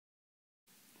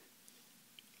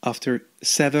After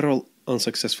several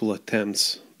unsuccessful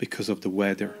attempts because of the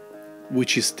weather,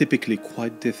 which is typically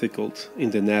quite difficult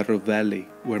in the narrow valley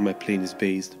where my plane is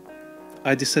based,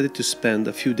 I decided to spend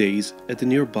a few days at the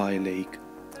nearby lake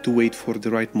to wait for the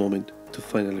right moment to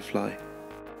finally fly.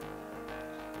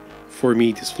 For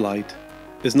me, this flight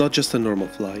is not just a normal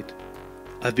flight.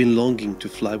 I've been longing to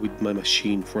fly with my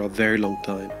machine for a very long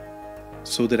time,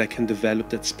 so that I can develop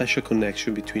that special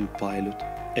connection between pilot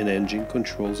and engine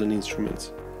controls and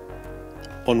instruments.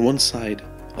 On one side,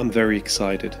 I'm very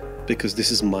excited because this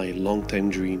is my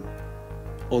long-time dream.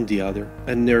 On the other,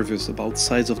 I'm nervous about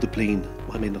size of the plane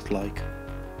I may not like.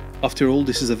 After all,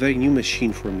 this is a very new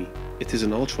machine for me. It is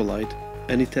an ultralight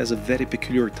and it has a very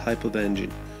peculiar type of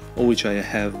engine on which I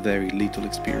have very little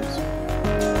experience.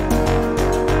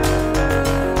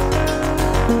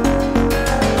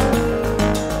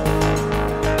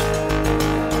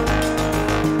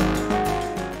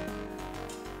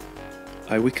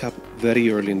 I wake up very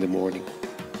early in the morning.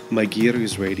 My gear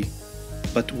is ready,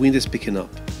 but wind is picking up,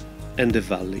 and the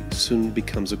valley soon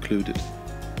becomes occluded.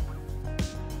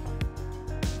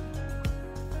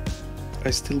 I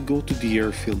still go to the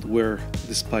airfield where,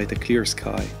 despite a clear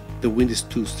sky, the wind is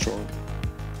too strong.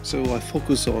 So I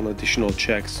focus on additional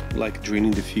checks like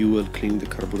draining the fuel, cleaning the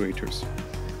carburetors.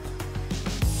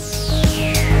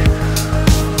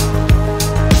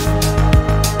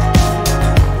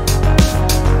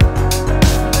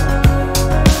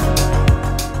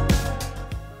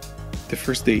 The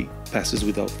first day passes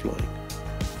without flying.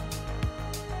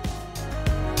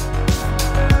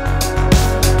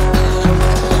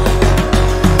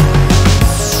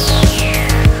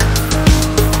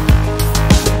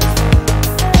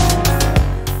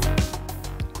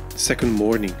 The second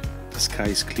morning, the sky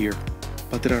is clear,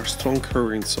 but there are strong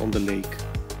currents on the lake.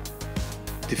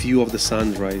 The view of the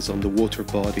sunrise on the water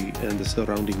body and the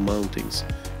surrounding mountains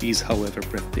is, however,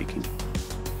 breathtaking.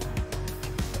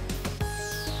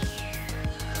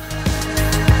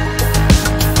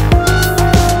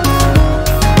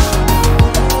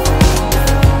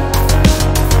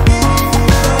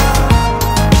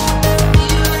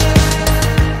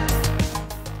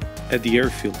 At the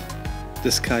airfield,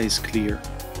 the sky is clear,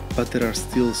 but there are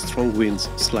still strong winds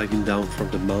sliding down from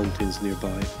the mountains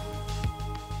nearby.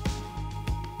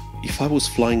 If I was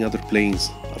flying other planes,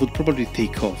 I would probably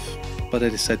take off, but I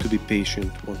decided to be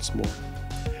patient once more.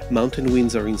 Mountain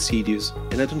winds are insidious,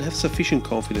 and I don't have sufficient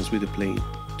confidence with the plane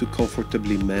to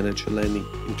comfortably manage a landing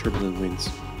in turbulent winds.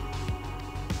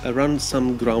 I ran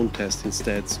some ground tests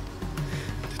instead.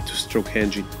 The two-stroke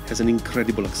engine has an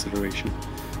incredible acceleration.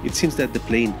 It seems that the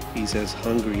plane is as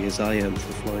hungry as I am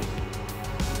for flying.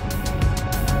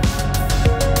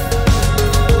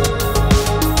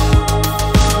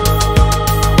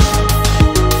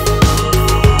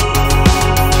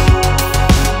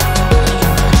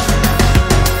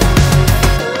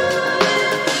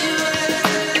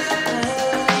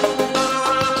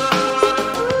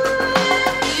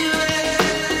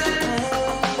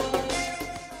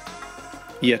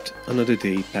 Yet another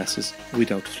day passes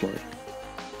without flying.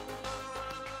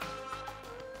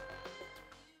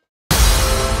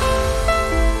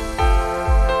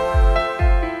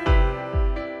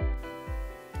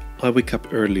 I wake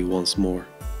up early once more.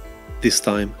 This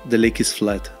time the lake is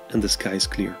flat and the sky is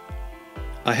clear.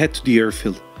 I head to the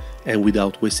airfield and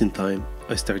without wasting time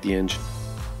I start the engine.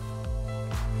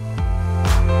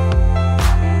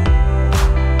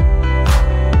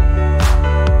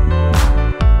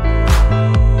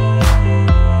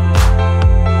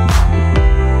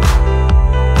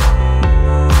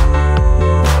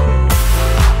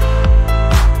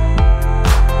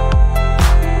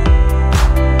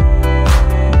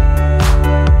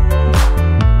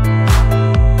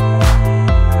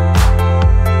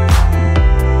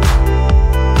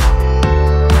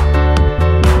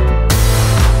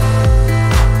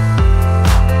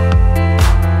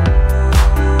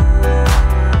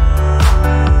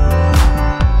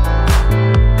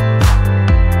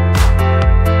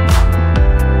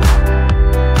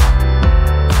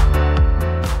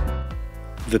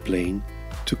 The plane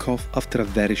took off after a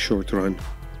very short run.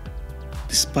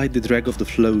 Despite the drag of the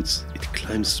floats, it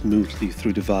climbs smoothly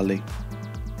through the valley.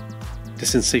 The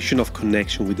sensation of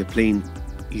connection with the plane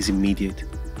is immediate.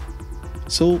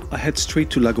 So I head straight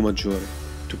to Lago Maggiore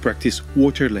to practice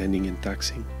water landing and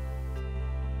taxiing.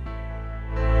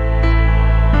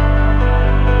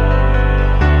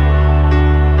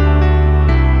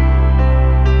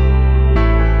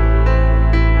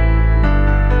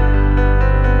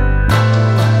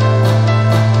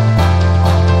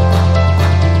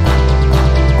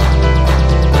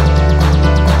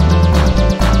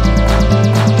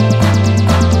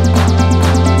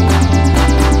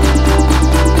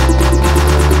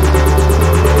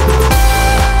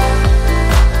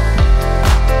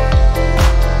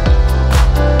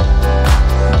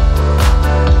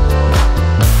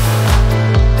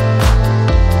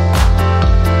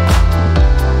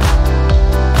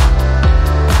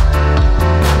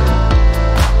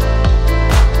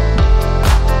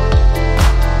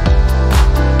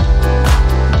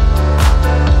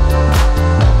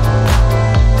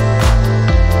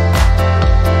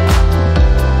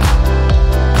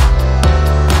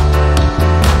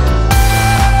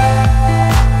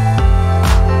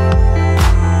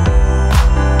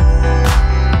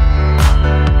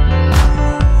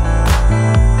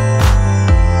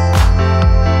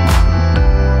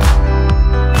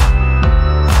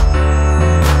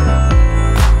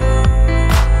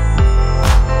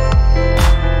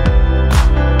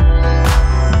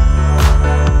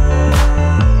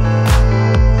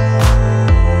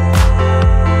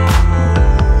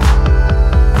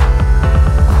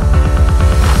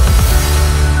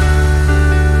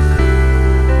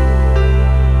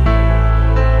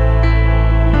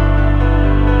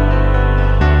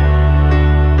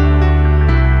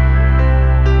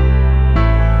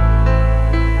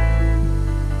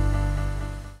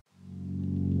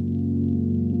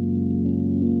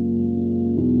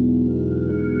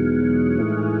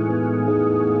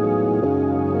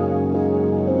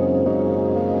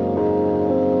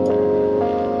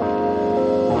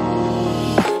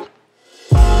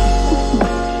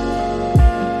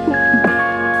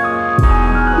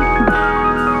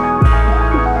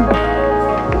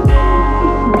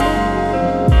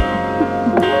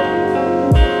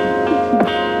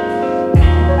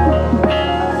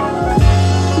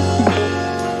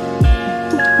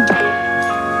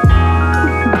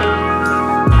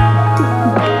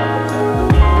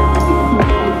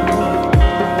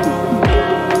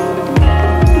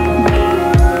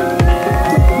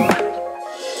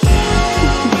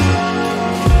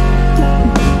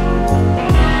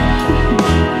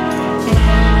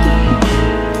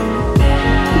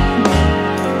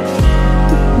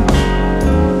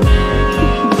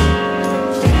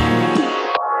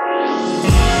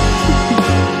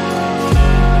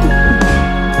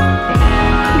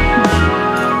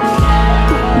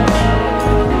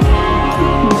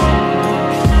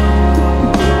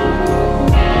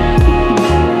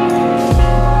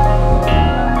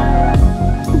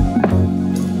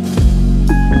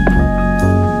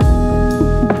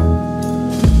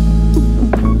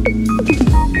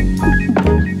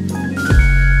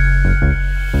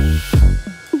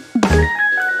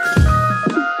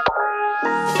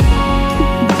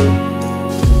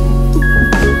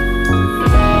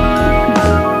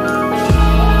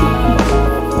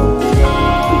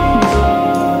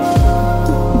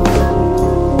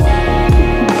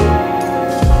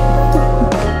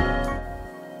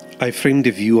 I frame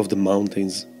the view of the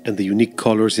mountains and the unique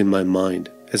colors in my mind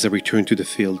as I return to the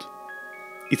field.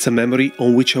 It's a memory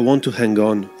on which I want to hang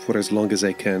on for as long as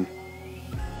I can.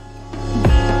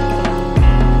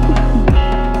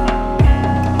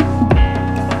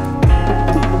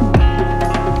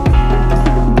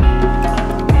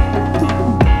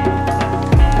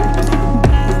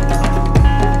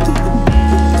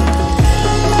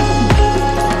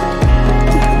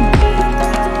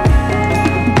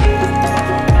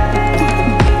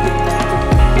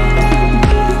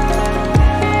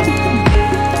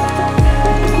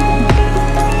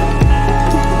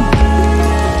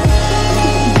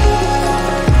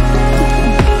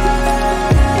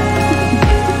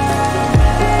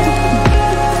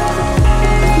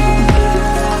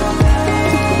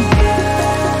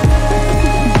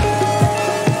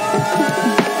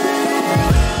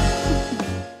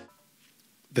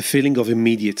 The feeling of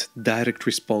immediate, direct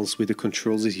response with the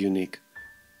controls is unique.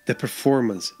 The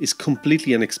performance is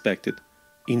completely unexpected,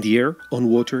 in the air, on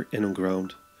water and on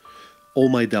ground. All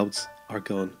my doubts are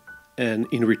gone, and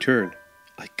in return,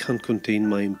 I can't contain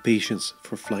my impatience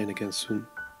for flying again soon.